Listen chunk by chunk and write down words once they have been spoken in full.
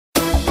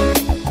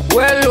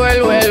Well.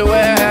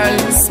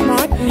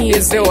 Smartmuzik.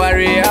 It's the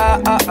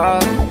warrior.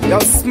 Yo,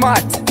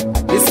 smart.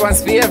 This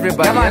one's for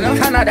everybody. Come on,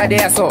 Canada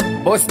there, so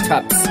bus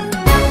tops.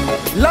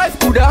 Life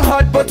coulda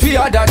hard, but we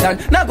harder than.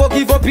 Now go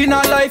give up in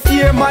our life,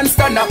 yeah, man.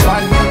 Stand up,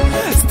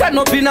 man. Stand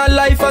up in our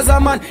life as a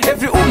man.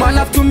 Every woman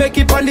have to make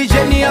it on the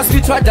journey as we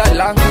trod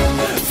along.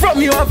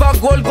 From you have a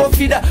goal, go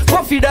feed that,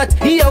 go feed that.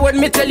 Here when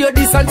me tell you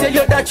this and tell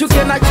you that, you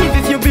can achieve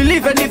if you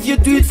believe and if you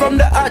do it from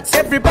the heart.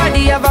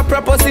 Everybody have a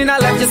purpose in our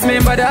life, just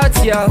remember that,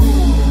 yeah.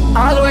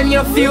 All when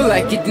you feel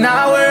like it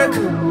now work,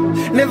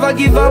 never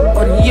give up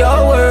on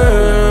your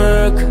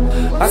work.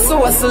 I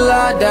saw a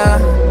ladder,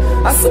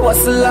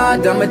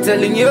 I'm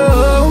telling you,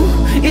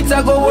 it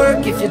a go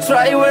work if you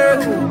try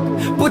work.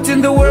 Put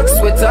in the work,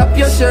 sweat up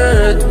your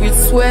shirt with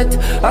sweat.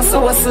 I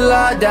saw a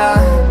ladder,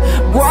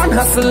 go on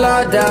hustle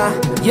ladder.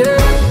 Yeah,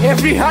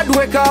 every hard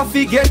work off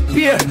you get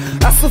paid.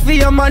 Hustle for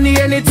your money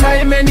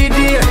anytime, any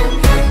day.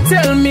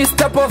 Tell me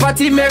stop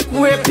poverty, make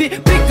way.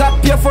 Pick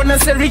up your phone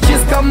and say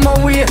riches come my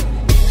way.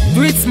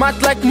 Do it smart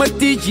like my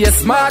DJ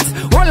smart.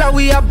 All of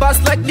we are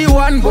boss like the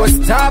one bus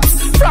tops.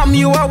 From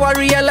you a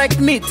warrior like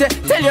me.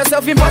 Tell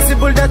yourself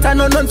impossible that I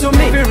know none to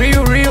me. Be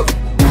real.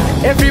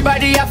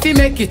 Everybody have to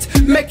make it.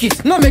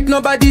 No make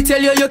nobody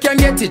tell you you can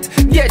get it.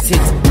 Get it.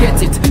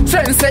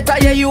 Trendsetter,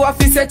 yeah, you have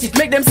to set it.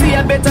 Make them see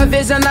a better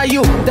version of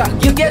you.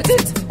 Dog, you get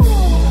it?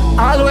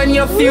 All when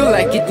you feel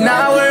like it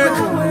now work,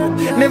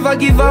 never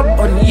give up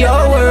on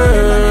your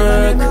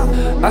work.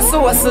 I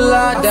saw a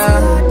ladder,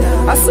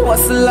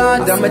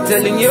 I'm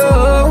telling you,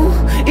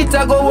 it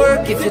a go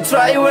work if you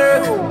try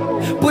work.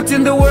 Put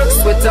in the work,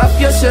 sweat up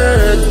your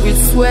shirt with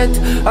sweat.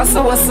 I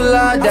saw a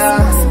ladder,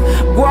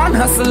 go on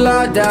hustle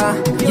ladder,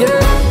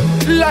 yeah.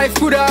 Life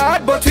coulda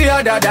hard, but we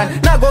harder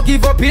than. Now go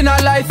give up in our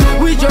life,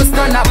 we just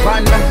stand up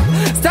and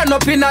stand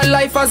up in our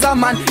life as a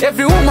man.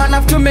 Every woman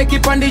have to make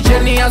it on the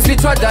journey as we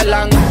trod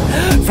along.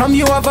 From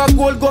you have a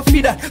goal, go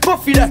feed that.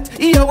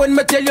 Here when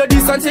me tell you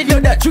this and tell you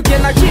that, you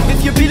can achieve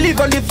if you believe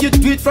and if you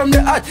do it from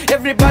the heart.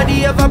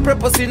 Everybody have a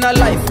purpose in our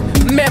life,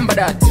 remember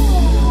that.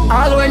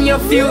 All when you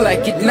feel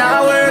like it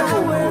now work,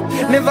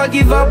 never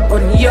give up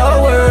on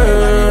your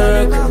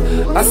work.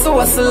 I saw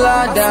a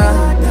ladder,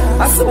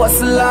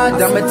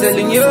 I'm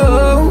telling you,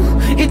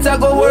 it a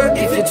go work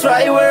if you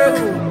try work.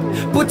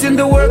 Put in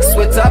the work,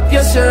 sweat up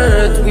your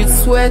shirt with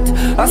sweat.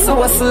 I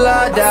saw a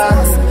ladder,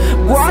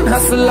 go on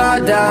hustle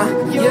ladder,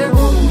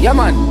 yeah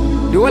man.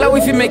 The whole of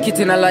we fi make it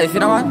in a life, you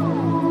know what?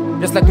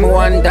 Just like my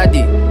one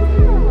daddy,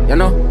 you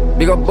know.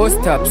 Big up bus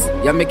stops,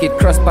 you make it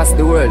cross past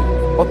the world.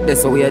 Up there,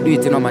 so we are doing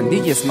it, you know man.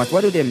 DJ Smart,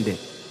 what do them there?